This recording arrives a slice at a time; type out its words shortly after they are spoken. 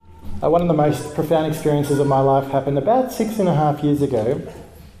one of the most profound experiences of my life happened about 6.5 years ago.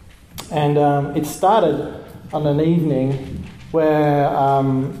 And it started on an evening where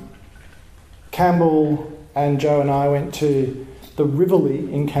Campbell and Joe and I went to the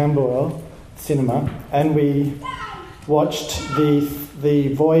Rivoli in Camberwell cinema, and we watched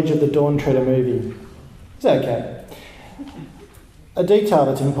the Voyage of the Dawn Treader movie. It's okay. A detail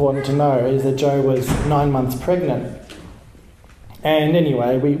that's important to know is that Joe was 9 months pregnant. And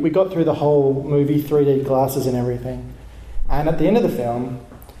anyway, we got through the whole movie, 3D glasses and everything. And at the end of the film,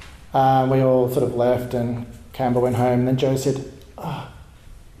 we all sort of left and Campbell went home. And then Joe said,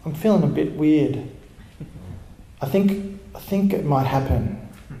 I'm feeling a bit weird. I think it might happen.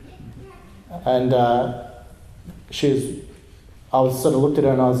 And I was sort of looked at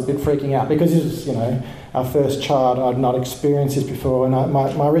her and I was a bit freaking out because this was, our first child. I'd not experienced this before. And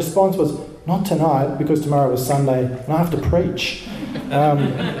my response was, not tonight, because tomorrow was Sunday and I have to preach.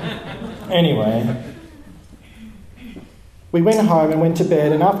 Anyway, we went home and went to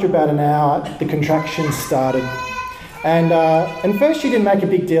bed, and after about an hour, the contractions started. And first she didn't make a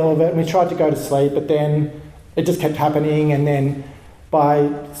big deal of it, and we tried to go to sleep, but then it just kept happening, and then by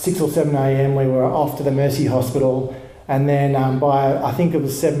 6 or 7 a.m. we were off to the Mercy Hospital, and then by, I think it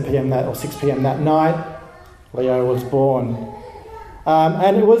was 7 p.m. or 6 p.m. that night, Leo was born.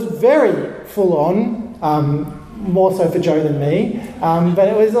 And it was very full-on, more so for Joe than me, but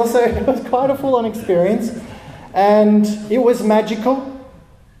it was quite a full-on experience, and it was magical.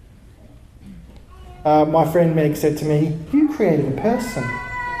 My friend Meg said to me, "You created a person."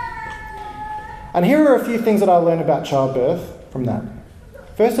 And here are a few things that I learned about childbirth from that.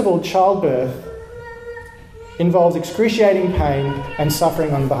 First of all, childbirth involves excruciating pain and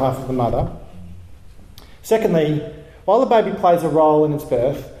suffering on behalf of the mother. Secondly, while the baby plays a role in its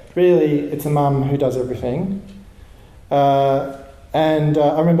birth, really it's a mum who does everything. I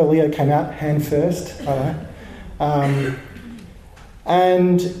remember Leo came out hand first.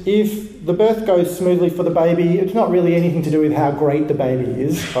 And if the birth goes smoothly for the baby, it's not really anything to do with how great the baby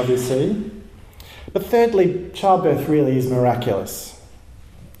is, obviously. But thirdly, childbirth really is miraculous.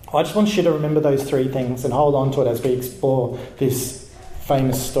 I just want you to remember those three things and hold on to it as we explore this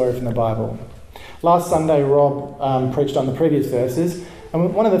famous story from the Bible. Last Sunday, Rob preached on the previous verses,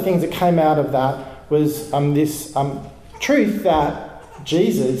 and one of the things that came out of that was this truth that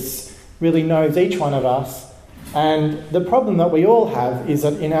Jesus really knows each one of us, and the problem that we all have is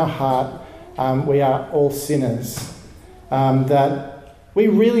that in our heart we are all sinners, that we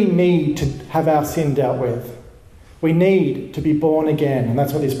really need to have our sin dealt with. We need to be born again, and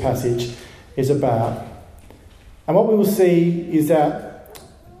that's what this passage is about. And what we will see is that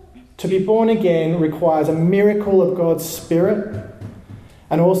to be born again requires a miracle of God's Spirit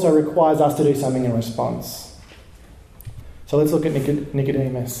and also requires us to do something in response. So let's look at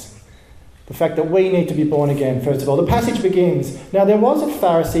Nicodemus. The fact that we need to be born again, first of all. The passage begins, "Now there was a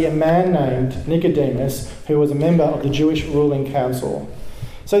Pharisee, a man named Nicodemus, who was a member of the Jewish ruling council."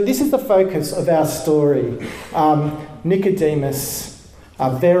 So this is the focus of our story. Nicodemus,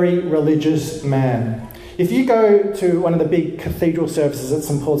 a very religious man. If you go to one of the big cathedral services at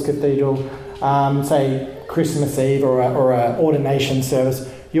St Paul's Cathedral, say Christmas Eve or an ordination service,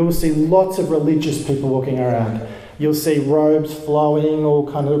 you will see lots of religious people walking around. You'll see robes flowing, all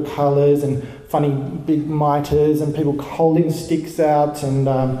kind of colours and funny big mitres, and people holding sticks out, and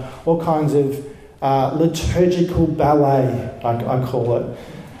all kinds of liturgical ballet, I call it.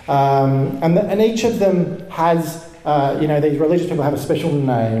 And each of them has, these religious people have a special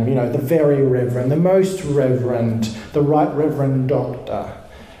name, the very reverend, the most reverend, the right reverend doctor.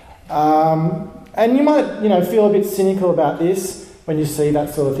 And you might, feel a bit cynical about this when you see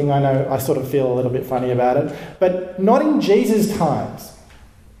that sort of thing. I know I sort of feel a little bit funny about it, but not in Jesus' times.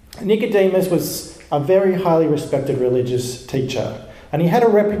 Nicodemus was a very highly respected religious teacher, and he had a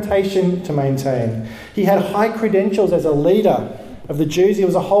reputation to maintain. He had high credentials as a leader of the Jews. He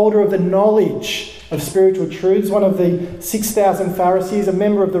was a holder of the knowledge of spiritual truths, one of the 6,000 Pharisees, a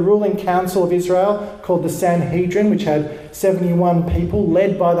member of the ruling council of Israel called the Sanhedrin, which had 71 people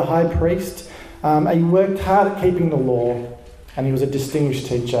led by the high priest. He worked hard at keeping the law, and he was a distinguished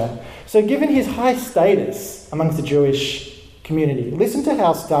teacher. So given his high status amongst the Jewish community, listen to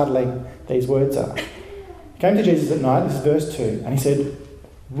how startling these words are. He came to Jesus at night, this is verse 2, and he said,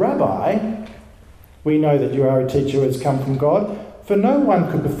 "Rabbi, we know that you are a teacher who has come from God, for no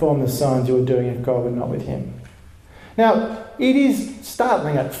one could perform the signs you are doing if God were not with him." Now, it is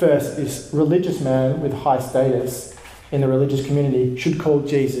startling at first this religious man with high status in the religious community should call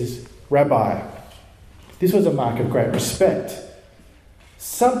Jesus Rabbi. This was a mark of great respect.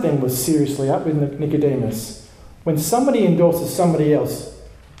 Something was seriously up with Nicodemus. When somebody endorses somebody else,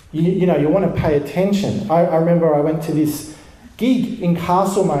 you want to pay attention. I remember I went to this gig in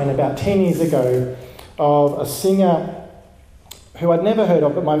Castlemaine about 10 years ago of a singer who I'd never heard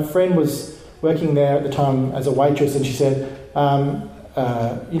of, but my friend was working there at the time as a waitress, and she said,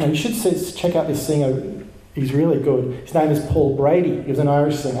 you should check out this singer. He's really good. His name is Paul Brady. He was an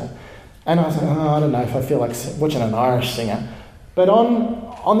Irish singer. And I was like, I don't know if I feel like watching an Irish singer. But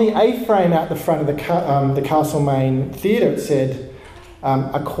on the A-frame out the front of the Castlemaine Theatre, it said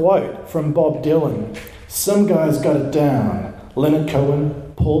a quote from Bob Dylan. "Some guys got it down. Leonard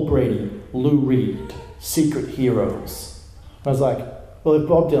Cohen, Paul Brady, Lou Reed, secret heroes." I was like, well, if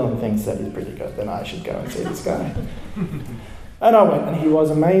Bob Dylan thinks that he's pretty good, then I should go and see this guy. And I went, and he was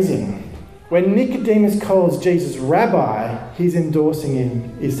amazing. When Nicodemus calls Jesus rabbi, he's endorsing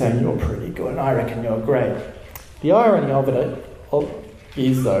him. He's saying, "You're pretty good, and I reckon you're great." The irony of it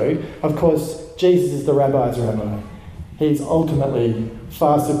is, though, of course, Jesus is the rabbi's rabbi. He's ultimately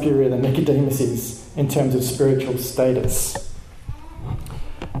far superior than Nicodemus is in terms of spiritual status.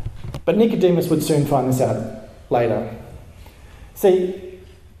 But Nicodemus would soon find this out later. See,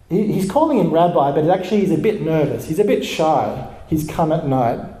 he's calling him rabbi, but actually he's a bit nervous. He's a bit shy. He's come at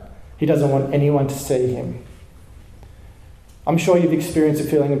night. He doesn't want anyone to see him. I'm sure you've experienced a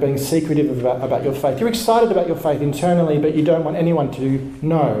feeling of being secretive about your faith. You're excited about your faith internally, but you don't want anyone to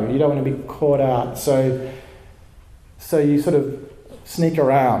know. You don't want to be caught out. So you sort of sneak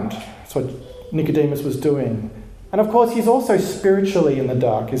around. That's what Nicodemus was doing. And of course, he's also spiritually in the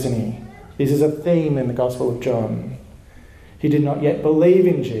dark, isn't he? This is a theme in the Gospel of John. He did not yet believe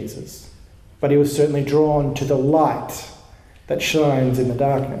in Jesus, but he was certainly drawn to the light that shines in the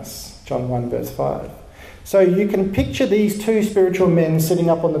darkness. John 1 verse 5. So you can picture these two spiritual men sitting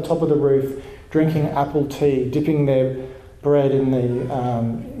up on the top of the roof, drinking apple tea, dipping their bread in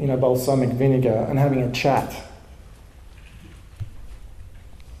the balsamic vinegar and having a chat.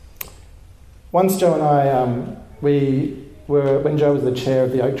 Once Joe and I, when Joe was the chair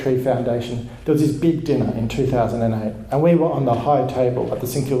of the Oak Tree Foundation, there was this big dinner in 2008, and we were on the high table at the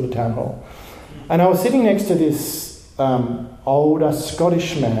St Kilda Town Hall. And I was sitting next to this older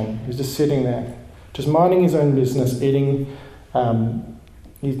Scottish man who's just sitting there, just minding his own business, eating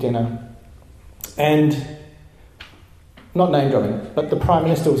his dinner. And, not name dropping, but the Prime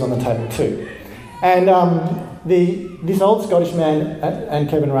Minister was on the table too. And this old Scottish man and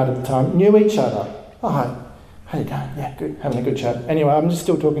Kevin Rudd at the time knew each other. "Oh, hi. How you going? Yeah, good. Having a good chat." Anyway, I'm just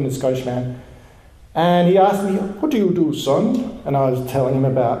still talking to the Scottish man. And he asked me, "What do you do, son?" And I was telling him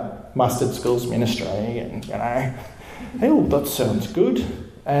about Mustard Schools Ministry and, "Oh, that sounds good."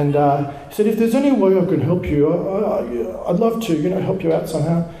 And he said, "If there's any way I can help you, I'd love to, help you out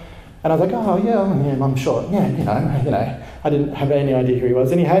somehow." And I was like, "Oh, yeah, I'm sure. Yeah, I didn't have any idea who he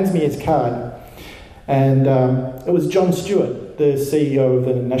was. And he hands me his card. And it was John Stewart, the CEO of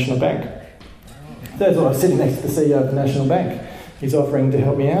the National Bank. So I was sitting next to the CEO of the National Bank. He's offering to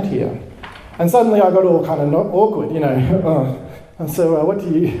help me out here. And suddenly I got all kind of awkward, And so what do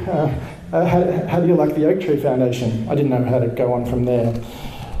you... how do you like the Oak Tree Foundation? I didn't know how to go on from there.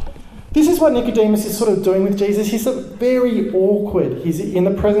 This is what Nicodemus is sort of doing with Jesus. He's sort of very awkward. He's in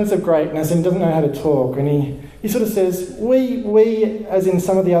the presence of greatness and doesn't know how to talk. And he sort of says, we, as in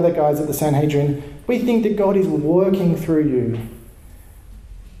some of the other guys at the Sanhedrin, we think that God is working through you.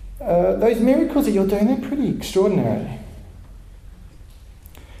 Those miracles that you're doing, they're pretty extraordinary.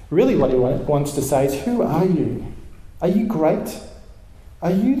 Really what he wants to say is, who are you? Are you great?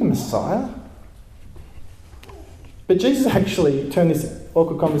 Are you the Messiah? But Jesus actually turned this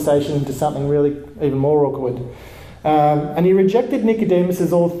awkward conversation into something really even more awkward. And he rejected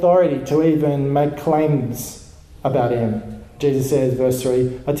Nicodemus' authority to even make claims about him. Jesus says, verse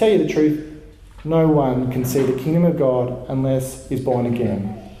 3, "I tell you the truth, no one can see the kingdom of God unless he's born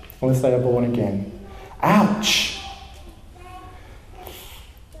again." Unless they are born again. Ouch!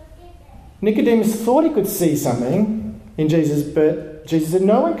 Nicodemus thought he could see something in Jesus, but Jesus said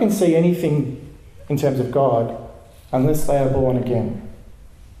no one can see anything in terms of God unless they are born again.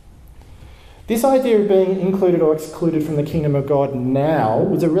 This idea of being included or excluded from the kingdom of God now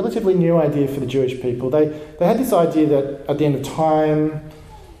was a relatively new idea for the Jewish people. They had this idea that at the end of time,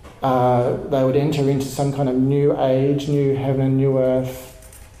 they would enter into some kind of new age, new heaven and new earth,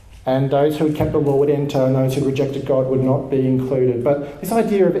 and those who had kept the law would enter and those who rejected God would not be included. But this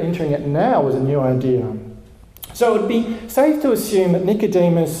idea of entering it now was a new idea. So it would be safe to assume that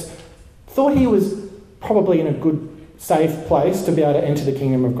Nicodemus thought he was probably in a good, safe place to be able to enter the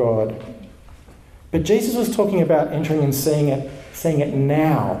kingdom of God. But Jesus was talking about entering and seeing it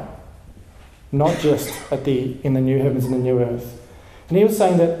now, not just in the new heavens and the new earth. And he was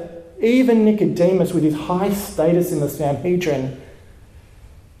saying that even Nicodemus, with his high status in the Sanhedrin,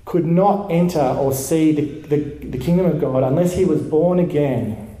 could not enter or see the kingdom of God unless he was born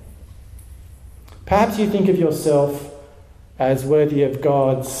again. Perhaps you think of yourself as worthy of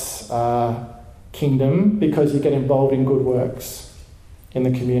God's kingdom because you get involved in good works in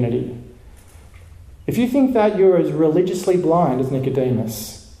the community. If you think that you're as religiously blind as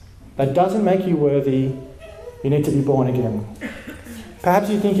Nicodemus, that doesn't make you worthy. You need to be born again. Perhaps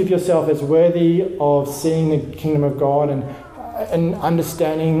you think of yourself as worthy of seeing the kingdom of God and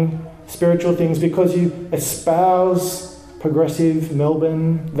understanding spiritual things because you espouse progressive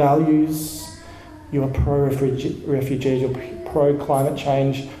Melbourne values. You are pro-refugees, you're pro-climate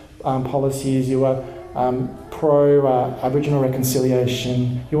change policies, you are pro-Aboriginal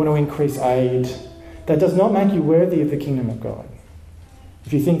reconciliation, you want to increase aid. That does not make you worthy of the kingdom of God.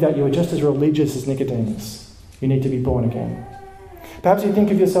 If you think that you are just as religious as Nicodemus, you need to be born again. Perhaps you think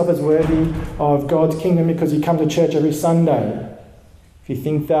of yourself as worthy of God's kingdom because you come to church every Sunday. If you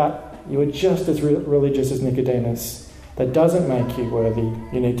think that you are just as religious as Nicodemus, that doesn't make you worthy.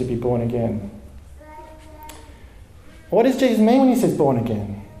 You need to be born again. What does Jesus mean when he says born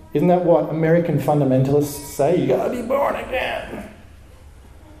again? Isn't that what American fundamentalists say? You got to be born again.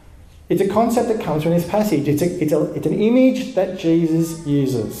 It's a concept that comes from this passage. It's an image that Jesus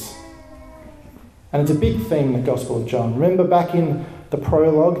uses. And it's a big theme in the Gospel of John. Remember back in the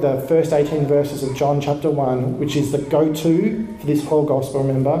prologue, the first 18 verses of John chapter 1, which is the go-to for this whole Gospel,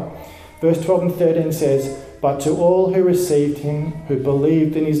 remember? Verse 12 and 13 says, "But to all who received him, who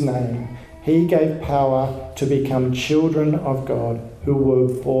believed in his name, he gave power to become children of God, who were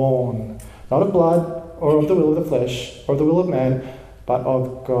born, not of blood or of the will of the flesh or of the will of man, but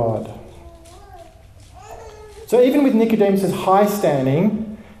of God." So even with Nicodemus' high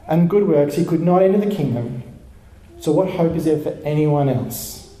standing and good works, he could not enter the kingdom. So what hope is there for anyone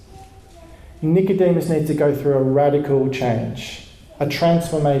else? Nicodemus needs to go through a radical change, a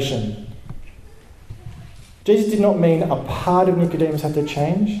transformation. Jesus did not mean a part of Nicodemus had to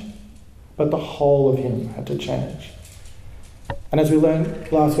change, but the whole of him had to change. And as we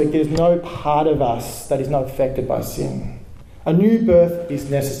learned last week, there's no part of us that is not affected by sin. A new birth is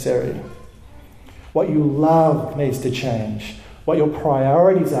necessary. What you love needs to change. What your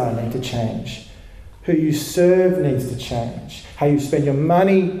priorities are need to change. Who you serve needs to change. How you spend your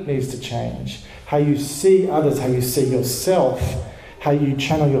money needs to change. How you see others, how you see yourself, how you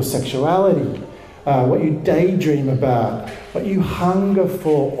channel your sexuality, what you daydream about, what you hunger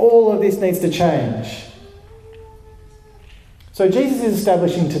for. All of this needs to change. So Jesus is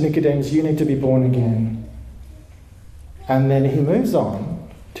establishing to Nicodemus, you need to be born again. And then he moves on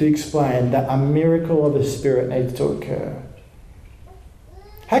to explain that a miracle of the Spirit needs to occur.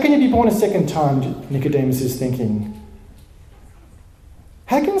 How can you be born a second time, Nicodemus is thinking?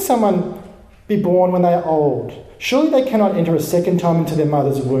 How can someone be born when they are old? Surely they cannot enter a second time into their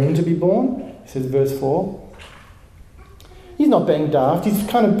mother's womb to be born, says verse 4. He's not being daft, he's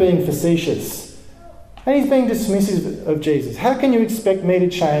kind of being facetious. And he's being dismissive of Jesus. How can you expect me to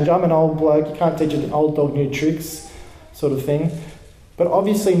change? I'm an old bloke, you can't teach an old dog new tricks, sort of thing. But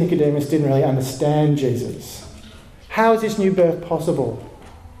obviously Nicodemus didn't really understand Jesus. How is this new birth possible?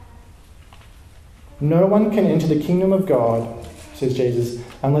 No one can enter the kingdom of God, says Jesus,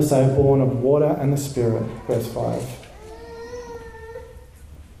 unless they are born of water and the Spirit, verse 5.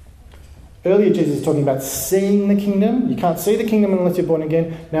 Earlier Jesus was talking about seeing the kingdom. You can't see the kingdom unless you're born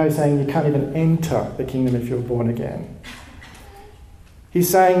again. Now he's saying you can't even enter the kingdom if you're born again. He's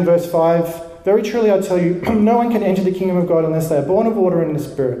saying, verse 5, "Very truly I tell you, no one can enter the kingdom of God unless they are born of water and the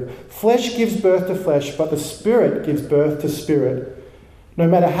Spirit. Flesh gives birth to flesh, but the Spirit gives birth to spirit. No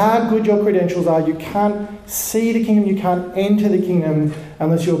matter how good your credentials are, you can't see the kingdom, you can't enter the kingdom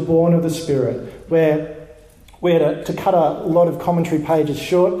unless you're born of the Spirit." We're to cut a lot of commentary pages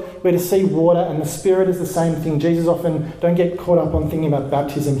short, we're to see water and the Spirit is the same thing. Jesus often, don't get caught up on thinking about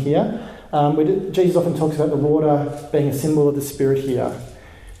baptism here. Jesus often talks about the water being a symbol of the Spirit here.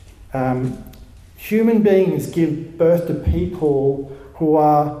 Human beings give birth to people who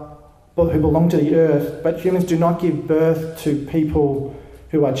belong to the earth, but humans do not give birth to people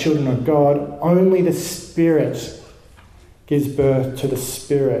who are children of God. Only the Spirit gives birth to the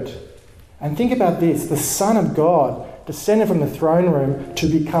Spirit. And think about this, the Son of God descended from the throne room to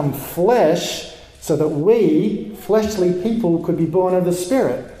become flesh so that we, fleshly people, could be born of the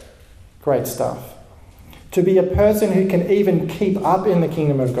Spirit. Great stuff. To be a person who can even keep up in the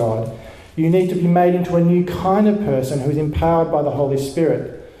kingdom of God, you need to be made into a new kind of person who is empowered by the Holy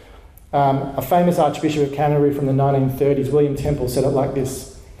Spirit. A famous Archbishop of Canterbury from the 1930s, William Temple, said it like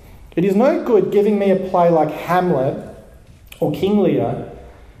this: "It is no good giving me a play like Hamlet or King Lear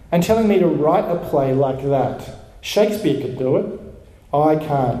and telling me to write a play like that. Shakespeare could do it. I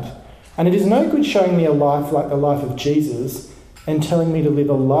can't. And it is no good showing me a life like the life of Jesus and telling me to live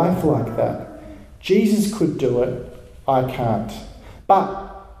a life like that. Jesus could do it, I can't.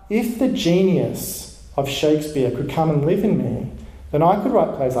 But if the genius of Shakespeare could come and live in me, then I could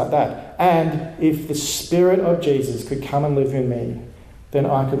write plays like that. And if the Spirit of Jesus could come and live in me, then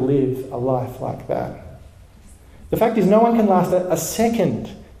I could live a life like that. The fact is, no one can last a second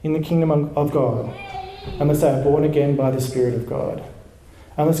in the kingdom of God unless they are born again by the Spirit of God.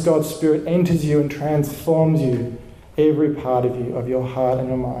 Unless God's Spirit enters you and transforms you, every part of you, of your heart and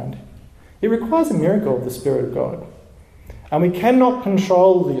your mind. It requires a miracle of the Spirit of God. And we cannot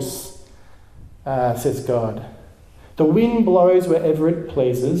control this, says God. The wind blows wherever it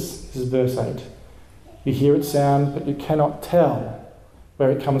pleases. This is verse 8. You hear its sound, but you cannot tell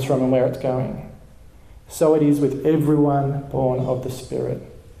where it comes from and where it's going. So it is with everyone born of the Spirit.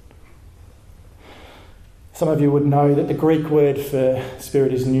 Some of you would know that the Greek word for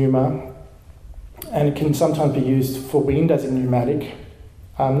spirit is pneuma, and it can sometimes be used for wind as in pneumatic.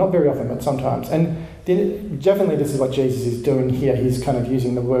 Not very often, but sometimes. And definitely this is what Jesus is doing here. He's kind of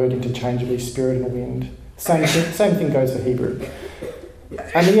using the word interchangeably, spirit and wind. Same thing goes for Hebrew.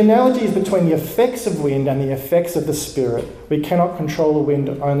 And the analogy is between the effects of wind and the effects of the Spirit. We cannot control the wind,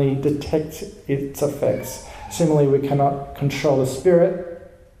 only detect its effects. Similarly, we cannot control the Spirit,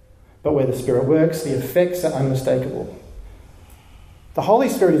 but where the Spirit works, the effects are unmistakable. The Holy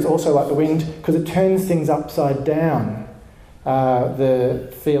Spirit is also like the wind because it turns things upside down. The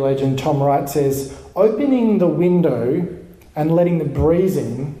theologian Tom Wright says, opening the window and letting the breeze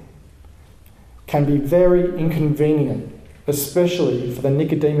in can be very inconvenient, especially for the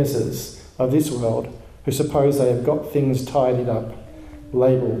Nicodemuses of this world who suppose they have got things tidied up,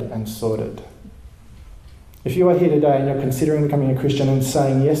 labelled and sorted. If you are here today and you're considering becoming a Christian and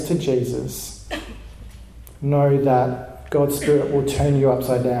saying yes to Jesus, know that God's Spirit will turn you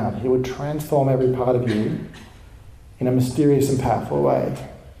upside down. He will transform every part of you in a mysterious and powerful way.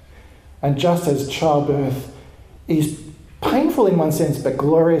 And just as childbirth is painful in one sense but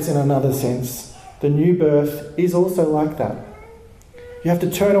glorious in another sense, the new birth is also like that. You have to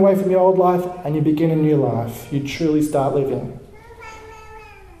turn away from your old life and you begin a new life. You truly start living.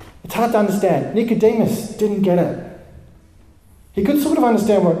 It's hard to understand. Nicodemus didn't get it. He could sort of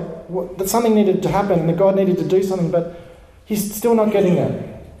understand that something needed to happen and that God needed to do something, but he's still not getting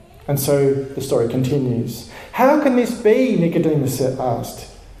it. And so the story continues. How can this be? Nicodemus asked.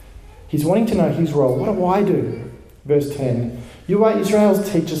 He's wanting to know his role. What do I do? Verse 10. You are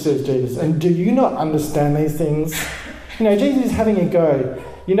Israel's teacher, says Jesus, and do you not understand these things? You know, Jesus is having a go.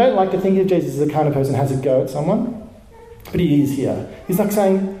 You don't like to think of Jesus as the kind of person who has a go at someone, but he is here. He's like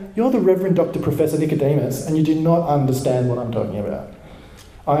saying, you're the Reverend Dr. Professor Nicodemus, and you do not understand what I'm talking about.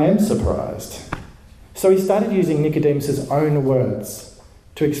 I am surprised. So he started using Nicodemus' own words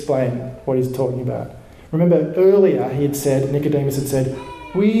to explain what he's talking about. Remember, earlier Nicodemus had said,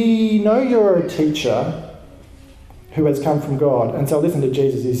 we know you're a teacher who has come from God. And so listen to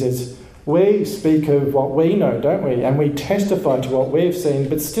Jesus. He says, we speak of what we know, don't we? And we testify to what we've seen,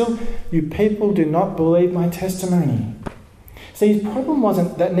 but still you people do not believe my testimony. See, his problem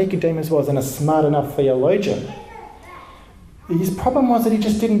wasn't that Nicodemus wasn't a smart enough theologian. His problem was that he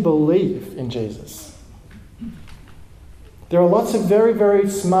just didn't believe in Jesus. There are lots of very, very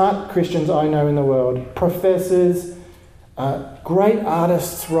smart Christians I know in the world, professors, great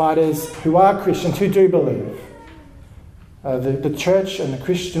artists, writers who are Christians who do believe. The church and the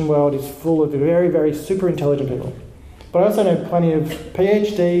Christian world is full of very, very super intelligent people. But I also know plenty of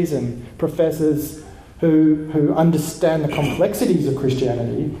PhDs and professors who understand the complexities of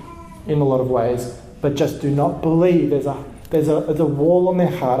Christianity in a lot of ways, but just do not believe. There's a wall on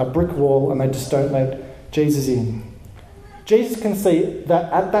their heart, a brick wall, and they just don't let Jesus in. Jesus can see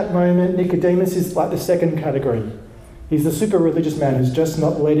that at that moment, Nicodemus is like the second category. He's the super religious man who's just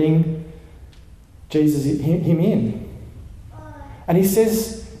not letting him in. And he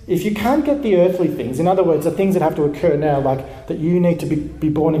says, if you can't get the earthly things, in other words, the things that have to occur now, like that you need to be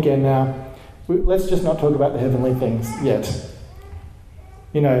born again now, let's just not talk about the heavenly things yet.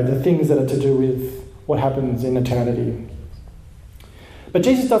 You know, the things that are to do with what happens in eternity. But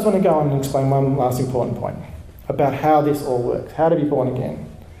Jesus does want to go on and explain one last important point about how this all works, how to be born again.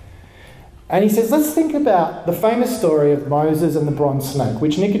 And he says, let's think about the famous story of Moses and the bronze snake,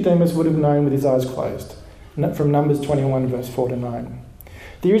 which Nicodemus would have known with his eyes closed, from Numbers 21, verse 4 to 9.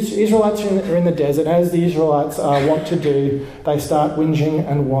 The Israelites are in the desert. As the Israelites are wont to do, they start whinging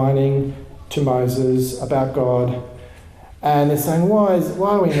and whining to Moses about God. And they're saying, why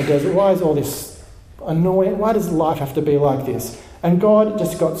are we in the desert? Why is all this annoying? Why does life have to be like this? And God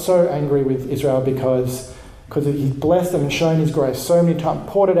just got so angry with Israel because because he's blessed them and shown his grace so many times,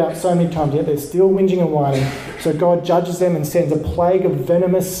 poured it out so many times, yet they're still whinging and whining. So God judges them and sends a plague of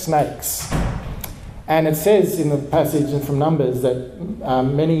venomous snakes. And it says in the passage from Numbers that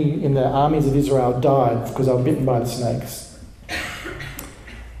many in the armies of Israel died because they were bitten by the snakes.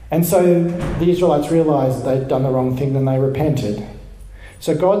 And so the Israelites realised they'd done the wrong thing and they repented.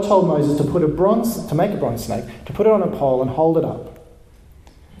 So God told Moses to make a bronze snake, to put it on a pole and hold it up.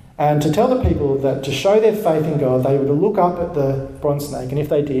 And to tell the people that to show their faith in God, they would look up at the bronze snake, and if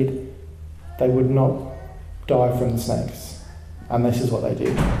they did, they would not die from the snakes. And this is what they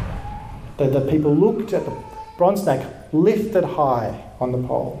did. The people looked at the bronze snake lifted high on the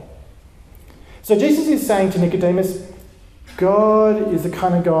pole. So Jesus is saying to Nicodemus, God is the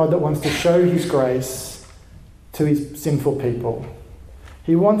kind of God that wants to show his grace to his sinful people.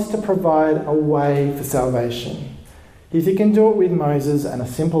 He wants to provide a way for salvation. If he can do it with Moses and a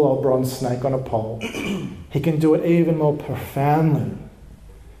simple old bronze snake on a pole, he can do it even more profoundly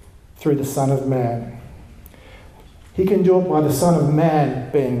through the Son of Man. He can do it by the Son of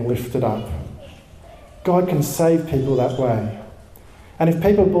Man being lifted up. God can save people that way. And if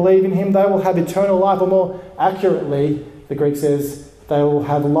people believe in him, they will have eternal life, or more accurately, the Greek says, they will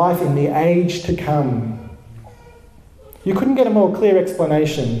have life in the age to come. You couldn't get a more clear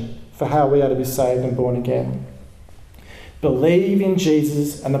explanation for how we are to be saved and born again. Believe in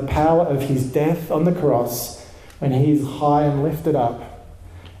Jesus and the power of his death on the cross when he is high and lifted up,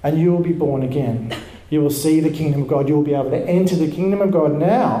 and you will be born again. You will see the kingdom of God. You will be able to enter the kingdom of God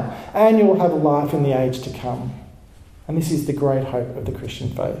now, and you will have a life in the age to come. And this is the great hope of the Christian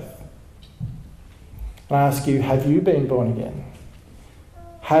faith. And I ask you, have you been born again?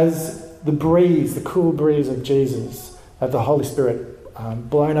 Has the breeze, the cool breeze of Jesus, of the Holy Spirit,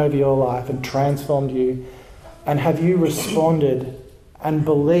 blown over your life and transformed you? And have you responded and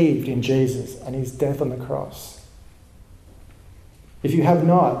believed in Jesus and his death on the cross? If you have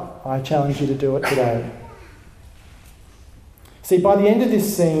not, I challenge you to do it today. See, by the end of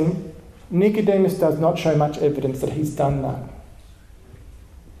this scene, Nicodemus does not show much evidence that he's done that.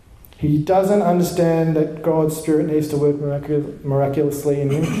 He doesn't understand that God's Spirit needs to work miraculously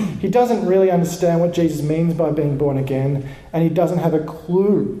in him. He doesn't really understand what Jesus means by being born again, and he doesn't have a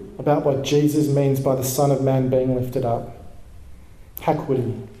clue about what Jesus means by the Son of Man being lifted up. How could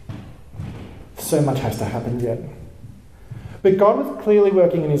he? So much has to happen yet. But God was clearly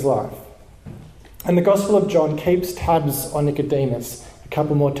working in his life. And the Gospel of John keeps tabs on Nicodemus a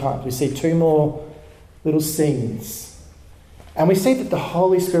couple more times. We see two more little scenes. And we see that the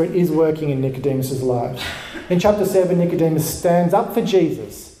Holy Spirit is working in Nicodemus' life. In chapter 7, Nicodemus stands up for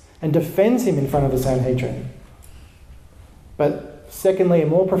Jesus and defends him in front of the Sanhedrin. But secondly,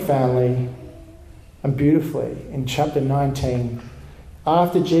 and more profoundly and beautifully, in chapter 19,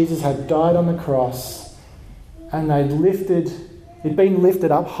 after Jesus had died on the cross and he'd been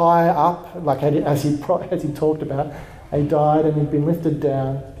lifted up, high up, like as he talked about, he died and he'd been lifted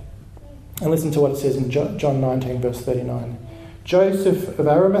down. And listen to what it says in John 19, verse 39. Joseph of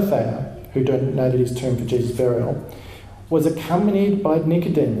Arimathea, who donated his tomb for Jesus' burial, was accompanied by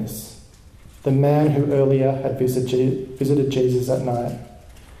Nicodemus, the man who earlier had visited Jesus at night.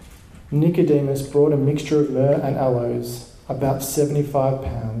 Nicodemus brought a mixture of myrrh and aloes, about 75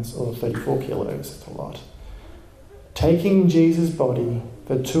 pounds or 34 kilos. That's a lot. Taking Jesus' body,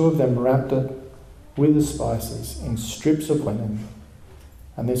 the two of them wrapped it with the spices in strips of linen,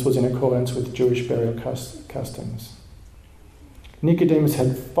 and this was in accordance with Jewish burial customs. Nicodemus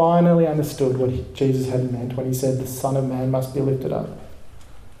had finally understood what Jesus had meant when he said the Son of Man must be lifted up.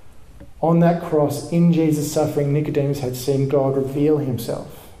 On that cross, in Jesus' suffering, Nicodemus had seen God reveal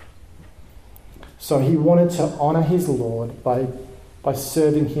himself. So he wanted to honour his Lord by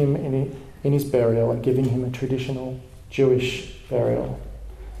serving him in his burial and giving him a traditional Jewish burial.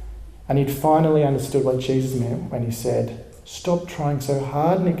 And he'd finally understood what Jesus meant when he said, "Stop trying so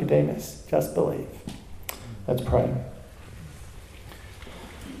hard, Nicodemus, just believe." Let's pray.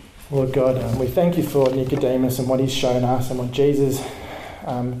 Lord God, we thank you for Nicodemus and what he's shown us and what Jesus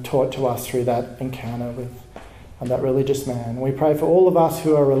taught to us through that encounter with that religious man. And we pray for all of us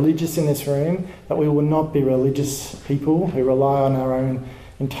who are religious in this room, that we will not be religious people who rely on our own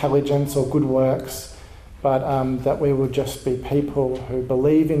intelligence or good works, but that we will just be people who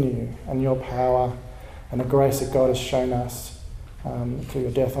believe in you and your power and the grace that God has shown us through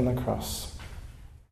your death on the cross.